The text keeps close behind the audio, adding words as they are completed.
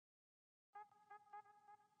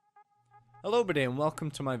Hello everybody and welcome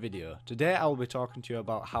to my video. Today I will be talking to you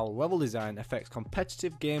about how level design affects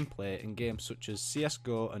competitive gameplay in games such as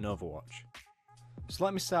CSGO and Overwatch. So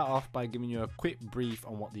let me start off by giving you a quick brief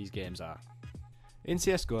on what these games are. In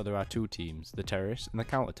CSGO there are two teams, the terrorists and the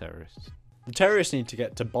counter-terrorists. The terrorists need to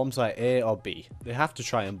get to bomb site A or B. They have to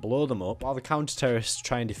try and blow them up while the counter-terrorists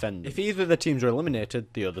try and defend them. If either of the teams are eliminated,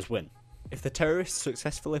 the others win. If the terrorists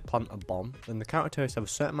successfully plant a bomb, then the counter-terrorists have a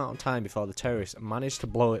certain amount of time before the terrorists manage to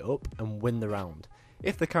blow it up and win the round.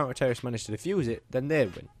 If the counter-terrorists manage to defuse it, then they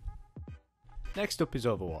win. Next up is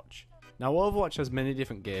Overwatch. Now Overwatch has many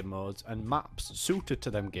different game modes and maps suited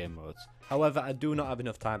to them game modes. However, I do not have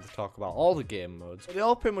enough time to talk about all the game modes, but they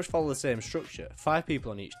all pretty much follow the same structure, 5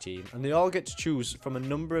 people on each team, and they all get to choose from a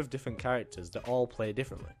number of different characters that all play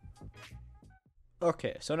differently.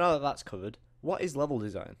 Okay, so now that that's covered, what is level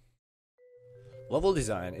design? Level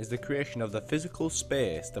design is the creation of the physical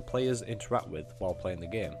space the players interact with while playing the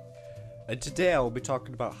game. And today I will be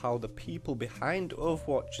talking about how the people behind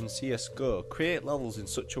Overwatch and CSGO create levels in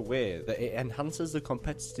such a way that it enhances the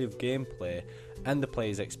competitive gameplay and the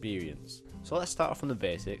player's experience. So let's start off from the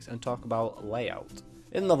basics and talk about layout.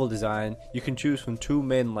 In level design, you can choose from two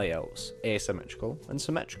main layouts, asymmetrical and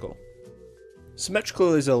symmetrical.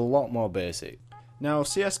 Symmetrical is a lot more basic. Now,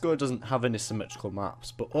 CSGO doesn't have any symmetrical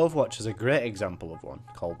maps, but Overwatch is a great example of one,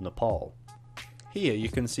 called Nepal. Here you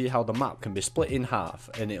can see how the map can be split in half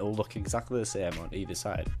and it'll look exactly the same on either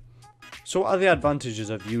side. So what are the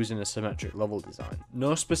advantages of using a symmetric level design?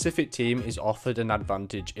 No specific team is offered an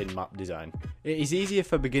advantage in map design. It is easier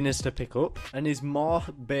for beginners to pick up and is more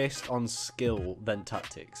based on skill than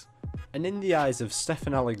tactics. And in the eyes of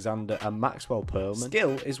Stefan Alexander and Maxwell Perlman,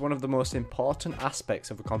 skill is one of the most important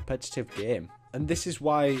aspects of a competitive game. And this is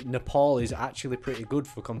why Nepal is actually pretty good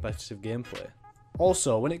for competitive gameplay.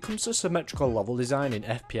 Also, when it comes to symmetrical level design in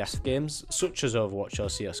FPS games, such as Overwatch or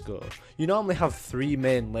CSGO, you normally have 3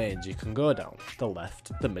 main lanes you can go down, the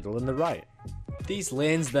left, the middle and the right. These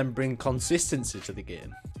lanes then bring consistency to the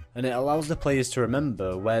game, and it allows the players to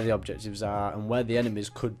remember where the objectives are and where the enemies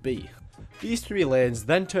could be. These 3 lanes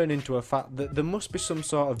then turn into a fact that there must be some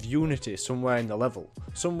sort of unity somewhere in the level,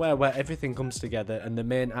 somewhere where everything comes together and the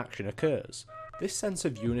main action occurs. This sense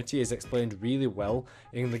of unity is explained really well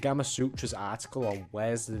in the Gamma Sutra's article on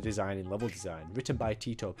Where's the Design in Level Design, written by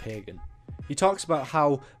Tito Pagan. He talks about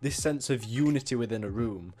how this sense of unity within a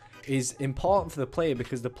room is important for the player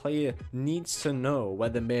because the player needs to know where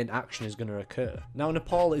the main action is going to occur. Now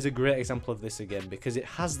Nepal is a great example of this again because it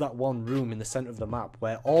has that one room in the centre of the map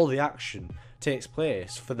where all the action takes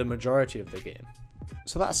place for the majority of the game.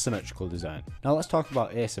 So that's symmetrical design. Now let's talk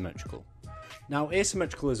about asymmetrical. Now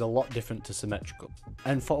asymmetrical is a lot different to symmetrical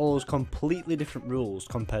and follows completely different rules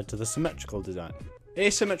compared to the symmetrical design.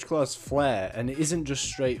 Asymmetrical has flair and it isn't just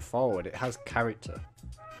straightforward, it has character.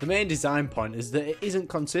 The main design point is that it isn't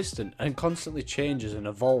consistent and constantly changes and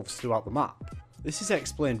evolves throughout the map. This is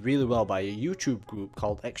explained really well by a YouTube group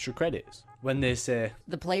called Extra Credits, when they say,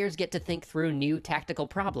 "The players get to think through new tactical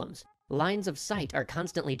problems. Lines of sight are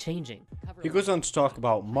constantly changing." He goes on to talk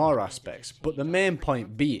about more aspects, but the main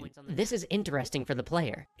point being, "This is interesting for the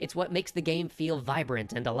player. It's what makes the game feel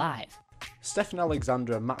vibrant and alive." Stefan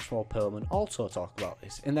Alexander and Maxwell Perlman also talk about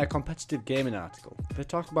this in their competitive gaming article. They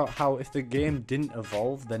talk about how if the game didn't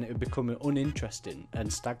evolve, then it would become uninteresting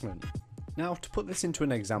and stagnant. Now, to put this into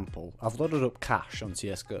an example, I've loaded up Cache on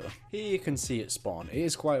CSGO. Here you can see it spawn. It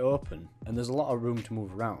is quite open, and there's a lot of room to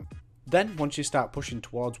move around. Then, once you start pushing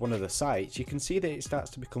towards one of the sites, you can see that it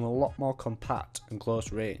starts to become a lot more compact and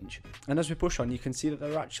close range. And as we push on, you can see that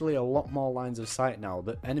there are actually a lot more lines of sight now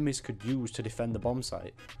that enemies could use to defend the bomb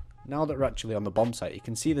site. Now that we're actually on the bomb site, you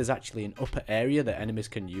can see there's actually an upper area that enemies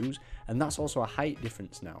can use, and that's also a height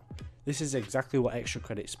difference now. This is exactly what Extra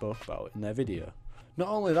Credit spoke about in their video. Not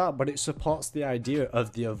only that, but it supports the idea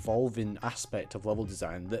of the evolving aspect of level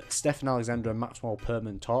design that Stefan Alexander and Maxwell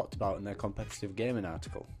Perlman talked about in their competitive gaming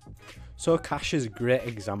article. So Cache is a great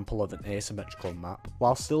example of an asymmetrical map,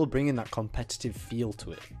 while still bringing that competitive feel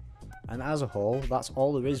to it. And as a whole, that's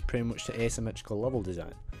all there is pretty much to asymmetrical level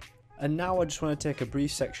design. And now I just want to take a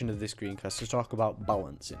brief section of this screencast to talk about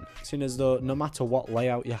balancing, seeing as though no matter what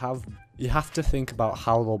layout you have to think about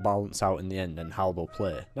how they'll balance out in the end and how they'll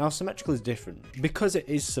play. Now symmetrical is different. Because it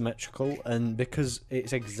is symmetrical and because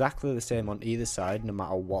it's exactly the same on either side no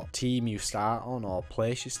matter what team you start on or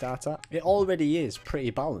place you start at, it already is pretty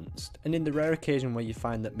balanced. And in the rare occasion where you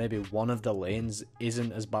find that maybe one of the lanes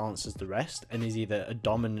isn't as balanced as the rest and is either a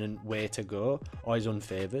dominant way to go or is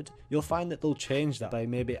unfavoured, you'll find that they'll change that by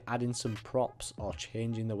maybe adding some props or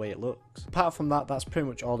changing the way it looks. Apart from that, that's pretty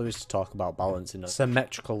much all there is to talk about balancing a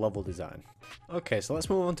symmetrical level design. design. Okay, so let's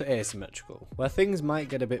move on to asymmetrical, where things might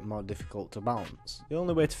get a bit more difficult to balance. The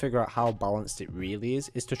only way to figure out how balanced it really is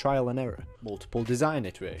to trial and error, multiple design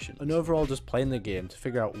iteration, and overall just playing the game to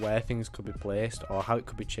figure out where things could be placed or how it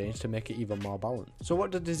could be changed to make it even more balanced. So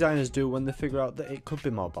what do designers do when they figure out that it could be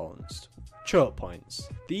more balanced? Choke points.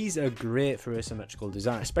 These are great for asymmetrical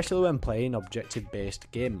design, especially when playing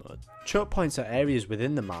objective-based game mode. Choke points are areas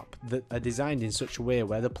within the map that are designed in such a way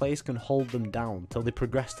where the players can hold them down till they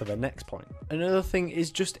progress to the next point. Another thing is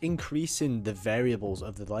just increasing the variables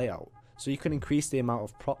of the layout. So you can increase the amount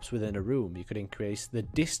of props within a room, you could increase the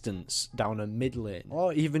distance down a mid lane,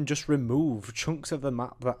 or even just remove chunks of the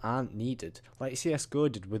map that aren't needed, like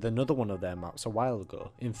CSGO did with another one of their maps a while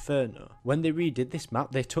ago, Inferno. When they redid this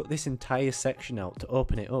map, they took this entire section out to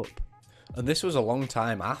open it up. And this was a long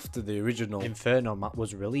time after the original Inferno map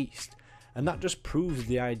was released. And that just proves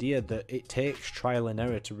the idea that it takes trial and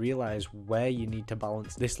error to realise where you need to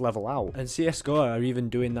balance this level out. And CSGO are even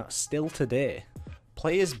doing that still today.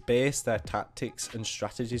 Players base their tactics and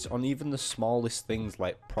strategies on even the smallest things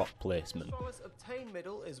like prop placement. Obtain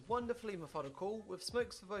middle is wonderfully methodical, with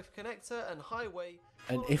smokes for both connector and highway.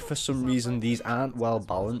 And if for some reason these aren't well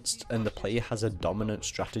balanced and the player has a dominant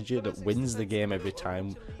strategy that wins the game every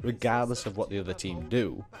time regardless of what the other team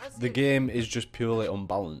do, the game is just purely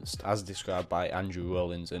unbalanced, as described by Andrew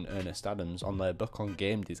Rollins and Ernest Adams on their book on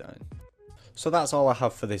game design. So that's all I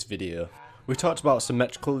have for this video. We talked about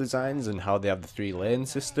symmetrical designs and how they have the 3-lane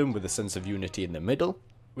system with a sense of unity in the middle.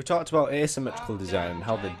 We talked about asymmetrical design and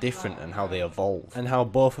how they're different and how they evolve, and how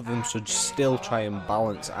both of them should still try and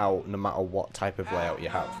balance out no matter what type of layout you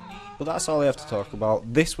have. But that's all I have to talk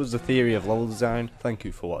about. This was the theory of level design. Thank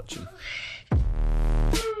you for watching.